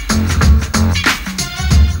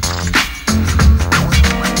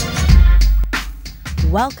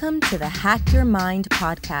Welcome to the Hack Your Mind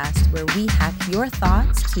podcast, where we hack your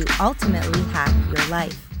thoughts to ultimately hack your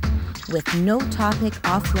life. With no topic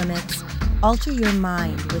off limits, alter your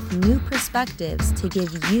mind with new perspectives to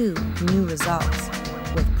give you new results,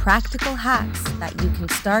 with practical hacks that you can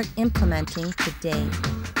start implementing today.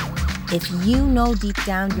 If you know deep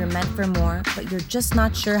down you're meant for more, but you're just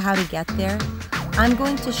not sure how to get there, I'm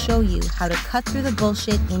going to show you how to cut through the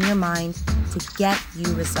bullshit in your mind to get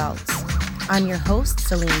you results. I'm your host,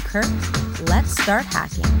 Celine Kirk. Let's start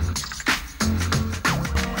hacking.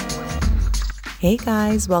 Hey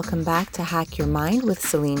guys, welcome back to Hack Your Mind with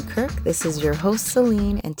Celine Kirk. This is your host,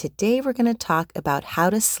 Celine, and today we're going to talk about how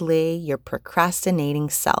to slay your procrastinating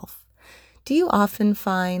self. Do you often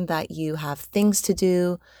find that you have things to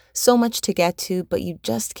do, so much to get to, but you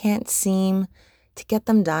just can't seem to get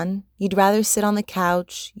them done? You'd rather sit on the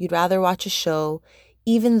couch, you'd rather watch a show,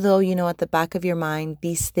 even though you know at the back of your mind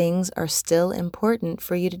these things are still important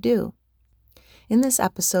for you to do. In this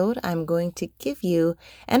episode, I'm going to give you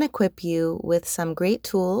and equip you with some great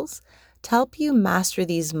tools to help you master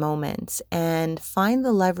these moments and find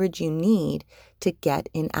the leverage you need to get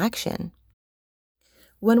in action.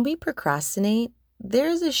 When we procrastinate,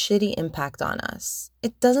 there's a shitty impact on us.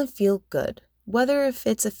 It doesn't feel good, whether if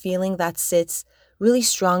it's a feeling that sits really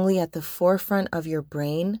strongly at the forefront of your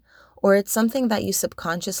brain, or it's something that you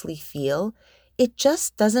subconsciously feel. It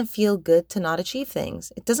just doesn't feel good to not achieve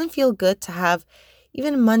things. It doesn't feel good to have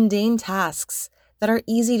even mundane tasks that are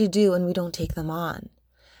easy to do and we don't take them on.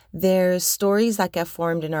 There's stories that get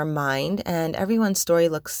formed in our mind, and everyone's story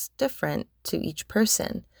looks different to each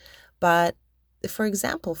person. But for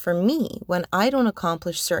example, for me, when I don't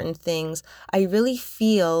accomplish certain things, I really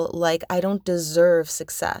feel like I don't deserve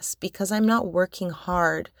success because I'm not working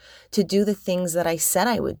hard to do the things that I said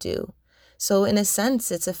I would do. So in a sense,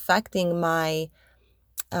 it's affecting my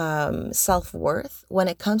self-worth when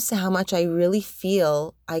it comes to how much I really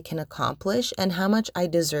feel I can accomplish and how much I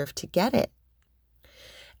deserve to get it.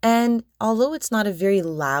 And although it's not a very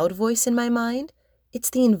loud voice in my mind, it's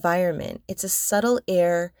the environment. It's a subtle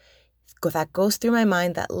air that goes through my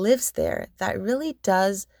mind, that lives there, that really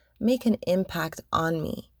does make an impact on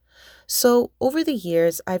me. So over the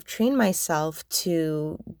years, I've trained myself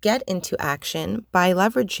to get into action by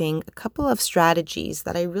leveraging a couple of strategies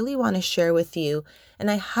that I really want to share with you,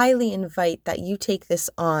 and I highly invite that you take this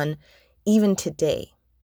on even today.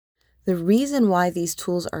 The reason why these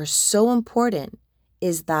tools are so important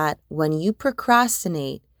is that when you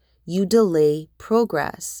procrastinate, you delay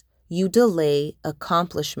progress, you delay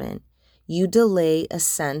accomplishment, you delay a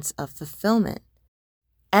sense of fulfillment.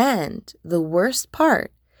 And the worst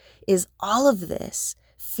part is all of this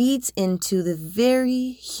feeds into the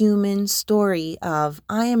very human story of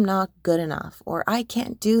I am not good enough or I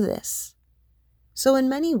can't do this. So in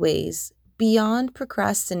many ways, beyond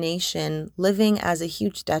procrastination living as a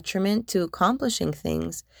huge detriment to accomplishing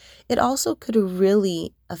things, it also could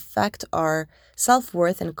really affect our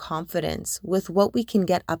self-worth and confidence with what we can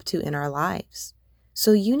get up to in our lives.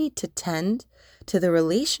 So you need to tend to the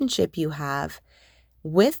relationship you have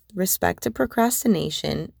with respect to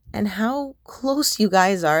procrastination and how close you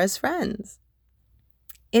guys are as friends.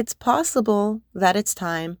 It's possible that it's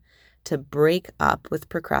time to break up with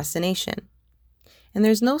procrastination. And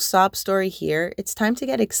there's no sob story here. It's time to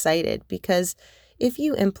get excited because if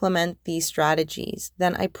you implement these strategies,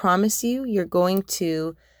 then I promise you, you're going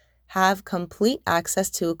to have complete access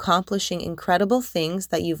to accomplishing incredible things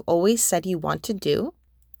that you've always said you want to do,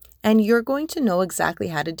 and you're going to know exactly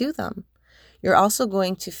how to do them. You're also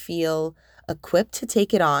going to feel equipped to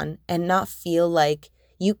take it on and not feel like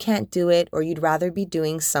you can't do it or you'd rather be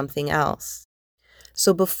doing something else.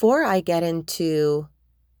 So before I get into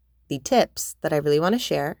the tips that I really want to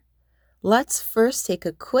share, let's first take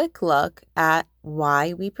a quick look at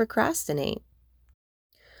why we procrastinate.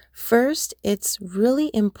 First, it's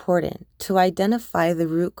really important to identify the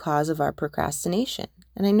root cause of our procrastination.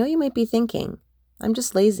 And I know you might be thinking, I'm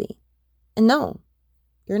just lazy. And no,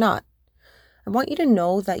 you're not. I want you to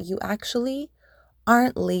know that you actually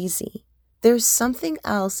aren't lazy. There's something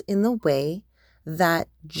else in the way that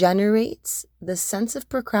generates the sense of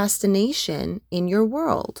procrastination in your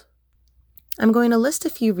world. I'm going to list a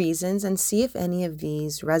few reasons and see if any of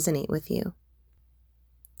these resonate with you.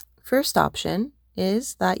 First option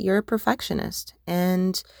is that you're a perfectionist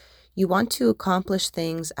and you want to accomplish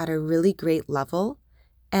things at a really great level,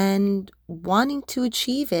 and wanting to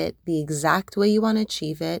achieve it the exact way you want to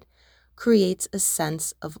achieve it creates a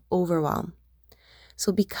sense of overwhelm.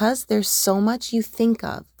 So because there's so much you think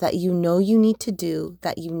of that you know you need to do,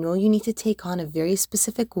 that you know you need to take on a very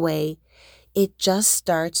specific way, it just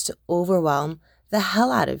starts to overwhelm the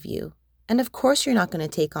hell out of you. And of course, you're not going to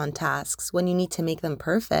take on tasks when you need to make them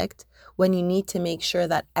perfect, when you need to make sure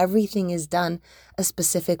that everything is done a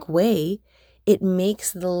specific way. It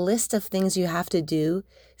makes the list of things you have to do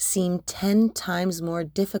seem 10 times more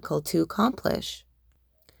difficult to accomplish.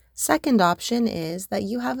 Second option is that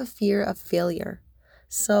you have a fear of failure.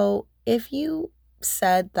 So if you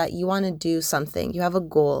said that you want to do something, you have a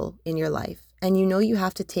goal in your life, and you know you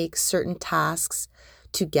have to take certain tasks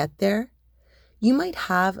to get there, you might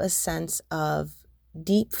have a sense of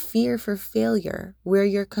deep fear for failure where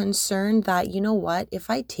you're concerned that, you know what, if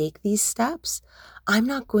I take these steps, I'm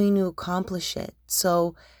not going to accomplish it.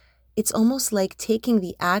 So it's almost like taking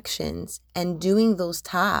the actions and doing those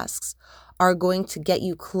tasks are going to get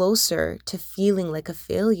you closer to feeling like a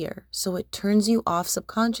failure. So it turns you off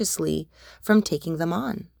subconsciously from taking them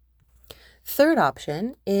on. Third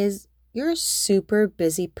option is you're a super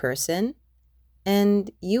busy person and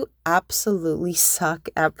you absolutely suck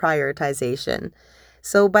at prioritization.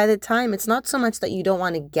 So by the time, it's not so much that you don't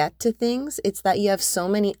want to get to things, it's that you have so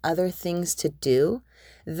many other things to do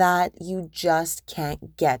that you just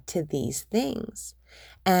can't get to these things.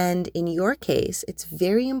 And in your case, it's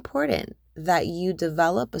very important that you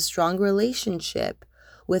develop a strong relationship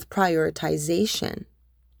with prioritization.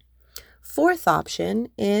 Fourth option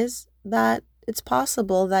is that it's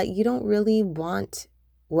possible that you don't really want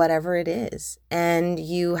whatever it is, and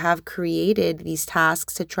you have created these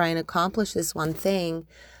tasks to try and accomplish this one thing,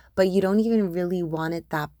 but you don't even really want it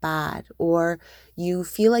that bad, or you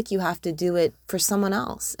feel like you have to do it for someone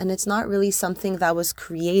else, and it's not really something that was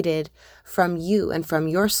created from you and from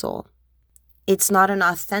your soul. It's not an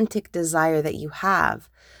authentic desire that you have,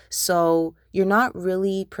 so you're not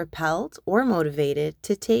really propelled or motivated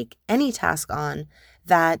to take any task on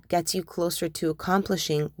that gets you closer to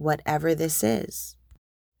accomplishing whatever this is.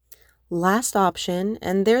 Last option,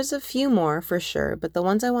 and there's a few more for sure, but the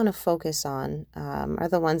ones I want to focus on are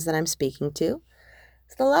the ones that I'm speaking to.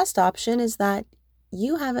 So the last option is that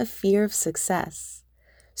you have a fear of success.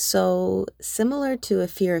 So similar to a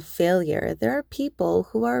fear of failure, there are people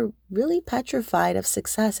who are really petrified of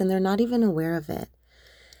success and they're not even aware of it.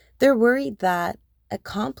 They're worried that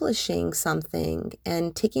accomplishing something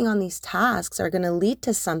and taking on these tasks are going to lead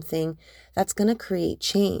to something that's going to create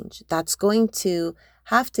change, that's going to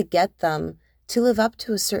have to get them to live up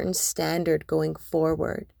to a certain standard going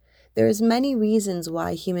forward. There's many reasons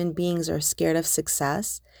why human beings are scared of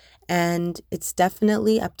success, and it's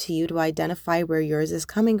definitely up to you to identify where yours is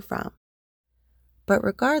coming from. But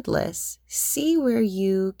regardless, see where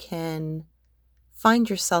you can find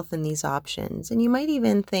yourself in these options. And you might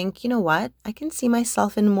even think, you know what, I can see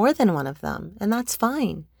myself in more than one of them, and that's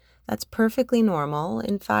fine. That's perfectly normal.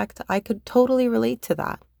 In fact, I could totally relate to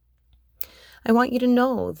that. I want you to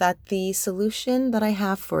know that the solution that I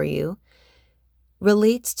have for you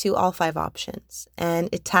relates to all 5 options, and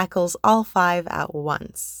it tackles all 5 at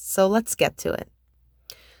once. So let's get to it.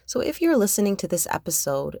 So if you're listening to this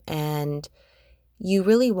episode and you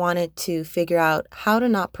really wanted to figure out how to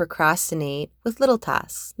not procrastinate with little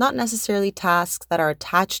tasks, not necessarily tasks that are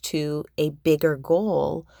attached to a bigger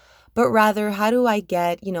goal, but rather how do I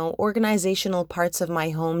get, organizational parts of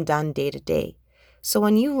my home done day to day. So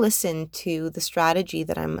when you listen to the strategy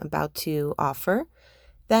that I'm about to offer,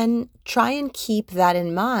 then try and keep that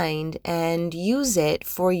in mind and use it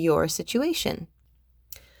for your situation.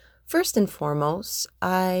 First and foremost,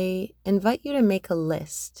 I invite you to make a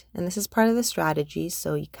list, and this is part of the strategy,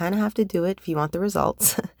 so you kind of have to do it if you want the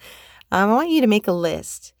results. I want you to make a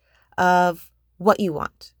list of what you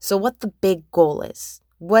want. So what the big goal is,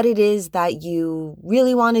 what it is that you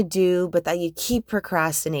really want to do, but that you keep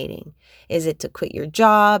procrastinating. Is it to quit your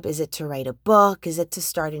job? Is it to write a book? Is it to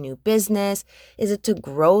start a new business? Is it to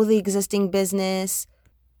grow the existing business?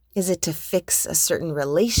 Is it to fix a certain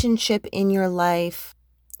relationship in your life?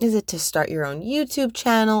 Is it to start your own YouTube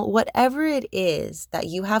channel? Whatever it is that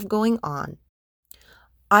you have going on,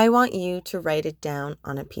 I want you to write it down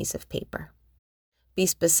on a piece of paper. Be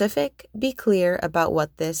specific, be clear about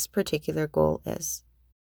what this particular goal is.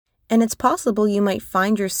 And it's possible you might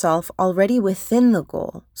find yourself already within the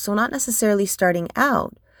goal. So not necessarily starting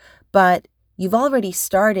out, but you've already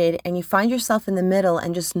started and you find yourself in the middle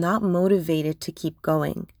and just not motivated to keep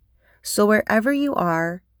going. So wherever you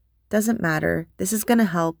are, doesn't matter. This is going to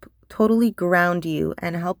help totally ground you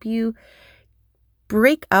and help you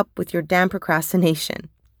break up with your damn procrastination.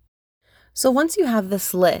 So once you have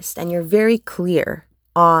this list and you're very clear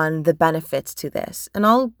on the benefits to this, and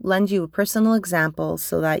I'll lend you a personal example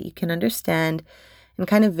so that you can understand and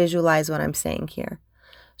kind of visualize what I'm saying here.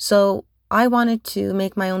 So I wanted to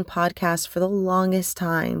make my own podcast for the longest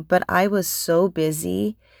time, but I was so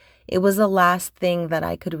busy It was the last thing that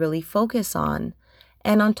I could really focus on.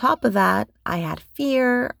 And on top of that, I had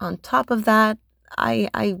fear. On top of that,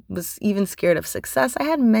 I was even scared of success. I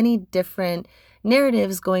had many different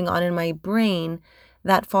narratives going on in my brain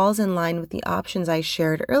that falls in line with the options I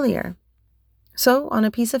shared earlier. So on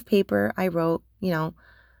a piece of paper, I wrote,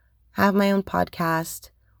 have my own podcast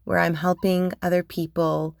where I'm helping other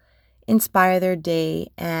people inspire their day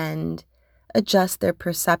and adjust their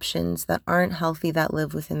perceptions that aren't healthy that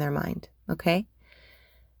live within their mind. Okay?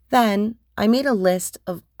 Then I made a list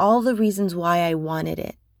of all the reasons why I wanted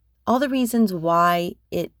it, all the reasons why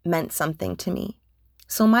it meant something to me.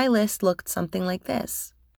 So my list looked something like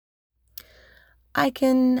this. I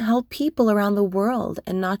can help people around the world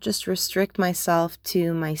and not just restrict myself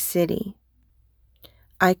to my city.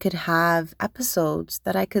 I could have episodes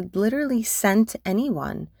that I could literally send to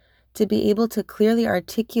anyone to be able to clearly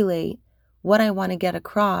articulate what I want to get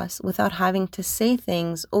across without having to say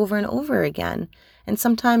things over and over again. And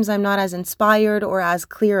sometimes I'm not as inspired or as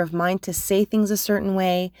clear of mind to say things a certain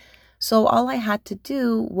way. So all I had to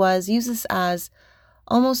do was use this as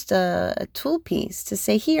almost a tool piece to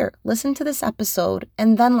say, here, listen to this episode,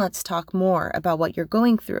 and then let's talk more about what you're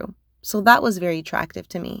going through. So that was very attractive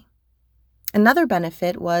to me. Another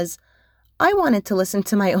benefit was I wanted to listen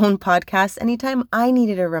to my own podcast anytime I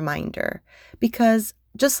needed a reminder, because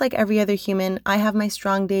just like every other human, I have my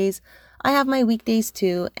strong days, I have my weak days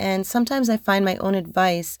too, and sometimes I find my own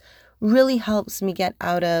advice really helps me get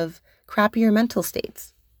out of crappier mental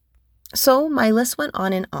states. So my list went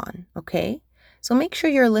on and on, okay? So make sure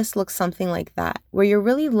your list looks something like that, where you're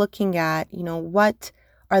really looking at, what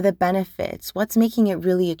are the benefits? What's making it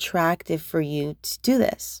really attractive for you to do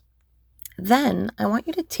this? Then I want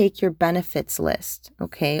you to take your benefits list,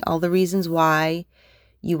 okay? All the reasons why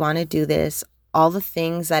you want to do this, all the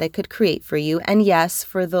things that it could create for you. And yes,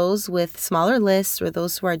 for those with smaller lists or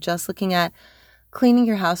those who are just looking at cleaning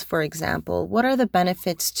your house, for example, what are the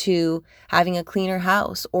benefits to having a cleaner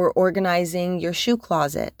house or organizing your shoe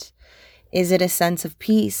closet? Is it a sense of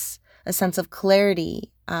peace, a sense of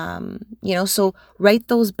clarity? So write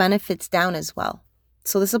those benefits down as well.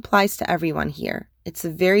 So this applies to everyone here. It's a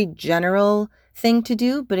very general thing to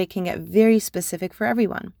do, but it can get very specific for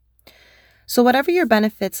everyone. So whatever your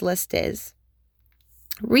benefits list is,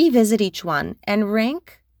 revisit each one and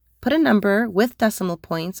put a number with decimal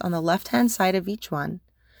points on the left-hand side of each one.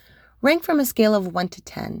 Rank from a scale of 1 to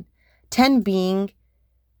 10. 10 being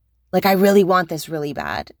like, I really want this really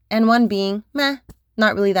bad. And 1 being, meh,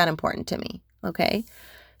 not really that important to me. Okay.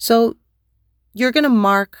 So you're going to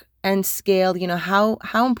mark and scale, how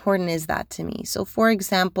important is that to me? So for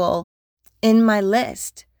example, in my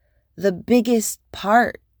list, the biggest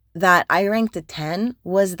part that I ranked a 10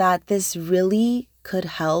 was that this really could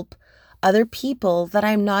help other people that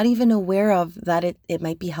I'm not even aware of that it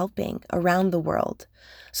might be helping around the world.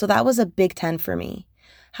 So that was a big 10 for me.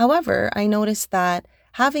 However, I noticed that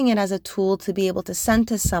having it as a tool to be able to send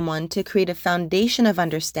to someone to create a foundation of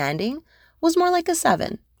understanding was more like a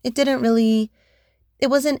 7. It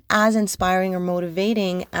wasn't as inspiring or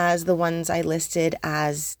motivating as the ones I listed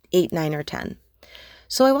as 8, 9, or 10.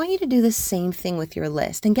 So I want you to do the same thing with your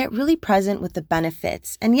list and get really present with the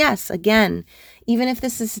benefits. And yes, again, even if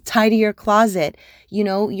this is tied to your closet,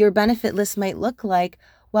 your benefit list might look like,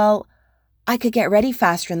 well, I could get ready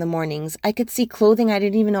faster in the mornings. I could see clothing I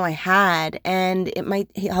didn't even know I had, and it might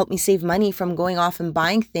help me save money from going off and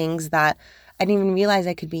buying things that I didn't even realize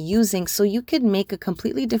I could be using. So you could make a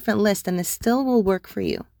completely different list and this still will work for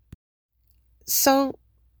you. So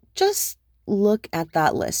just look at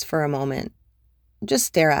that list for a moment. Just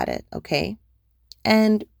stare at it, okay?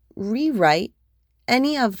 And rewrite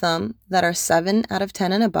any of them that are 7 out of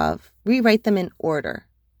 10 and above. Rewrite them in order.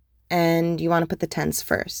 And you want to put the 10s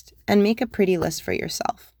first. And make a pretty list for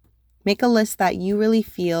yourself. Make a list that you really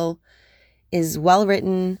feel is well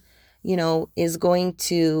written, is going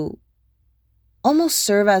to almost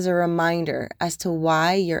serve as a reminder as to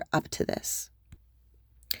why you're up to this.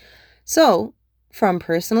 So, from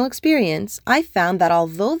personal experience, I found that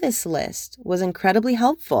although this list was incredibly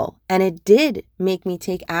helpful, and it did make me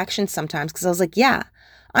take action sometimes, because I was like, yeah,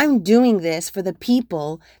 I'm doing this for the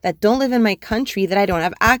people that don't live in my country that I don't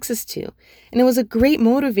have access to. And it was a great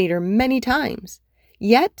motivator many times.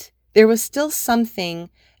 Yet, there was still something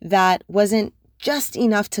that wasn't just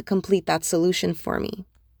enough to complete that solution for me.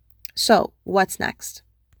 So, what's next?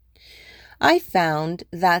 I found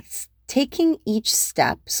that taking each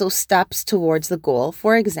step, so steps towards the goal,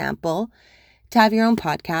 for example, to have your own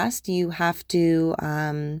podcast, you have to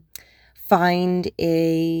find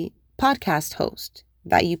a podcast host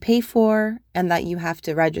that you pay for and that you have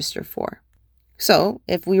to register for. So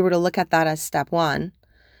if we were to look at that as step 1,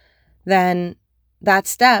 then that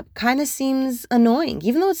step kind of seems annoying.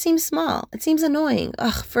 Even though it seems small, it seems annoying.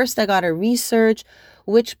 First I got to research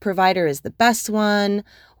which provider is the best one,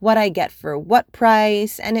 what I get for what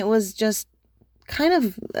price. And it was just kind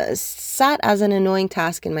of sat as an annoying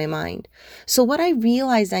task in my mind. So what I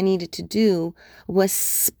realized I needed to do was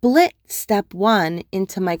split step one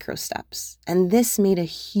into micro steps. And this made a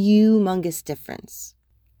humongous difference.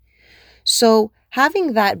 So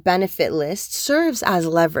having that benefit list serves as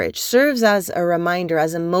leverage, serves as a reminder,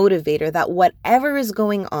 as a motivator that whatever is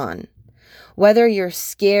going on, whether you're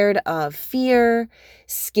scared of fear,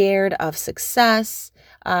 scared of success,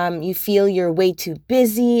 you feel you're way too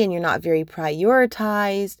busy and you're not very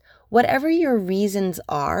prioritized, whatever your reasons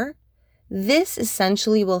are, this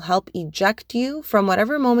essentially will help eject you from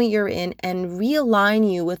whatever moment you're in and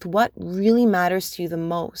realign you with what really matters to you the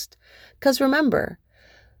most. Because remember,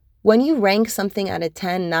 when you rank something at a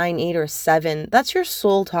 10, 9, 8, or 7, that's your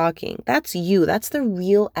soul talking. That's you. That's the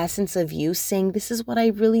real essence of you saying, this is what I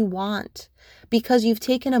really want. Because you've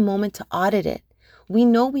taken a moment to audit it. We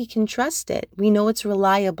know we can trust it. We know it's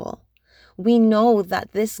reliable. We know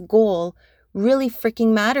that this goal really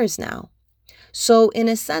freaking matters now. So in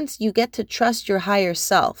a sense, you get to trust your higher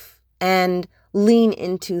self and lean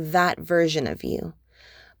into that version of you.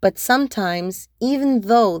 But sometimes, even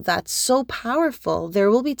though that's so powerful, there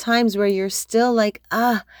will be times where you're still like,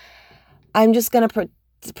 I'm just going to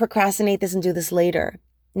procrastinate this and do this later.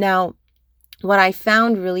 Now, what I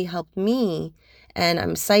found really helped me, and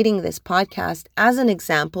I'm citing this podcast as an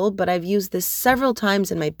example, but I've used this several times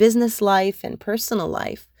in my business life and personal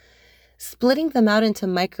life, splitting them out into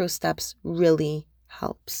micro steps really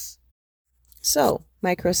helps. So,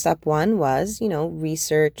 micro step 1 was,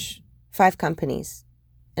 research 5 companies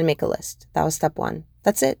and make a list. That was step 1.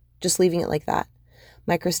 That's it. Just leaving it like that.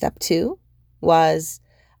 Micro step 2 was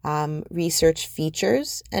research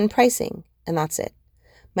features and pricing, and that's it.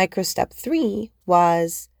 Micro step 3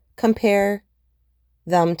 was compare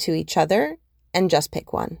them to each other and just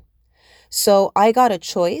pick one. So I got a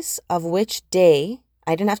choice of which day.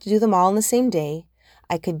 I didn't have to do them all in the same day.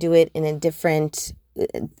 I could do it in a different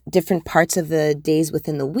parts of the days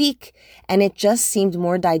within the week, and it just seemed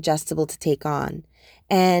more digestible to take on.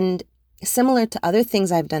 And similar to other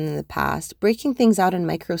things I've done in the past, breaking things out in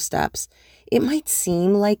micro steps, it might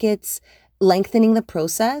seem like it's lengthening the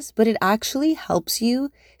process, but it actually helps you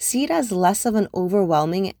see it as less of an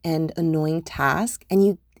overwhelming and annoying task, and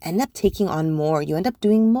you end up taking on more. You end up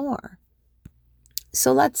doing more.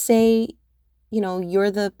 So let's say,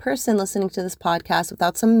 you're the person listening to this podcast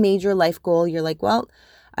without some major life goal. You're like, well,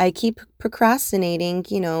 I keep procrastinating,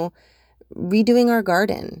 redoing our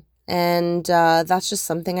garden. And that's just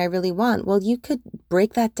something I really want. Well, you could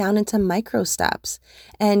break that down into micro steps.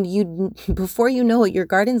 And before you know it, your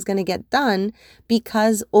garden's going to get done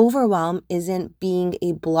because overwhelm isn't being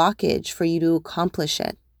a blockage for you to accomplish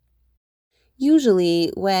it.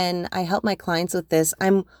 Usually when I help my clients with this,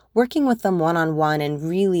 I'm working with them one-on-one, and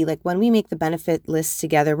really, like, when we make the benefit list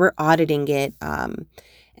together, we're auditing it. And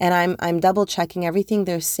I'm double checking everything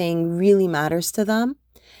they're saying really matters to them.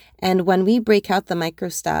 And when we break out the micro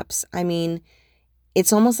steps,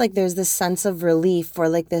 it's almost like there's this sense of relief, or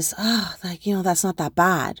like this, that's not that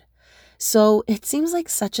bad. So it seems like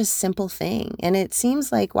such a simple thing. And it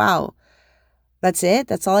seems like, wow, that's it.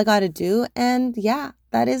 That's all I got to do. And yeah,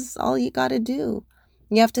 that is all you got to do.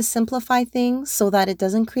 You have to simplify things so that it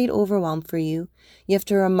doesn't create overwhelm for you. You have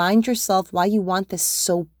to remind yourself why you want this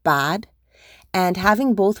so bad. And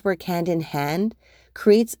having both work hand in hand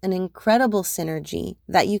creates an incredible synergy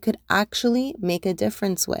that you could actually make a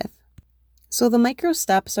difference with. So the micro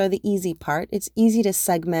steps are the easy part. It's easy to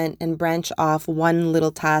segment and branch off one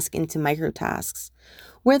little task into micro tasks.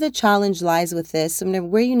 Where the challenge lies with this,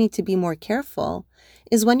 and where you need to be more careful,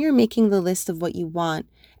 is when you're making the list of what you want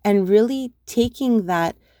and really taking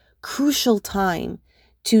that crucial time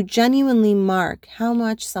to genuinely mark how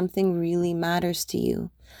much something really matters to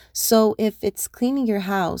you. So if it's cleaning your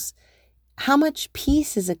house, how much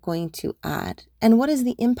peace is it going to add? And what is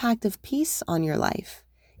the impact of peace on your life?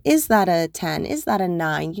 Is that a 10? Is that a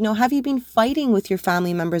 9? Have you been fighting with your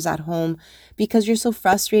family members at home because you're so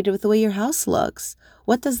frustrated with the way your house looks?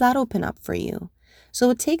 What does that open up for you? So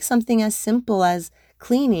it takes something as simple as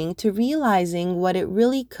cleaning to realizing what it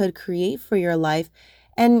really could create for your life,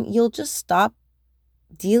 and you'll just stop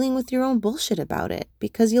dealing with your own bullshit about it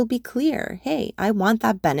because you'll be clear. Hey, I want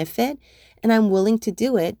that benefit and I'm willing to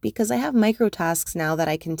do it because I have micro tasks now that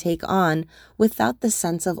I can take on without the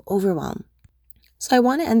sense of overwhelm. So I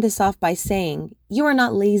want to end this off by saying you are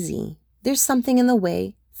not lazy. There's something in the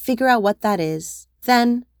way. Figure out what that is.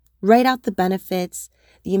 Then write out the benefits.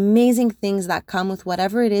 the amazing things that come with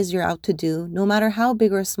whatever it is you're out to do, no matter how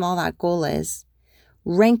big or small that goal is.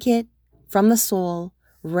 Rank it from the soul,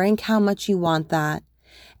 rank how much you want that,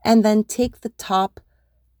 and then take the top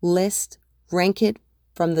list, rank it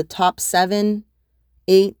from the top 7,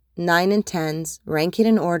 8, 9, and 10s, rank it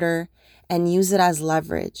in order, and use it as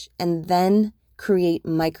leverage, and then create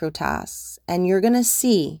micro tasks. And you're going to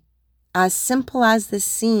see, as simple as this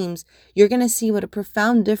seems, you're going to see what a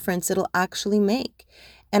profound difference it'll actually make.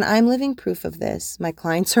 And I'm living proof of this. My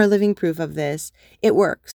clients are living proof of this. It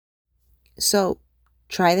works. So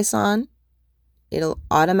try this on. It'll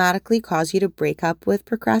automatically cause you to break up with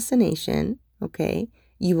procrastination, okay?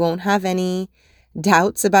 You won't have any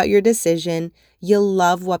doubts about your decision. You'll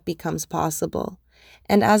love what becomes possible.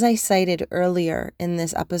 And as I cited earlier in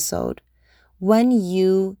this episode, when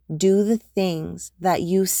you do the things that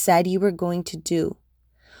you said you were going to do,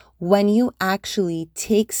 when you actually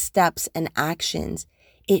take steps and actions,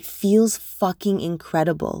 it feels fucking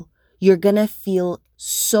incredible. You're gonna feel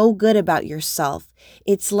so good about yourself.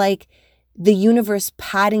 It's like the universe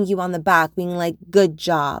patting you on the back, being like, good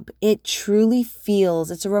job. It truly feels,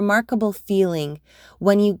 it's a remarkable feeling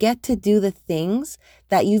when you get to do the things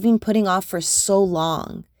that you've been putting off for so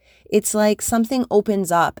long. It's like something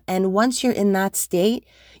opens up, and once you're in that state,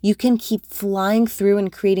 you can keep flying through and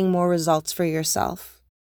creating more results for yourself.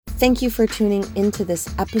 Thank you for tuning into this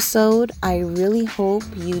episode. I really hope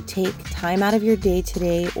you take time out of your day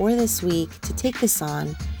today or this week to take this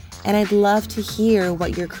on. And I'd love to hear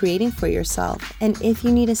what you're creating for yourself. And if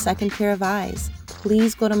you need a second pair of eyes,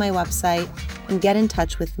 please go to my website and get in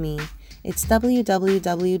touch with me. It's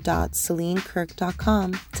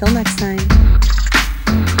www.CelineKirk.com. Till next time.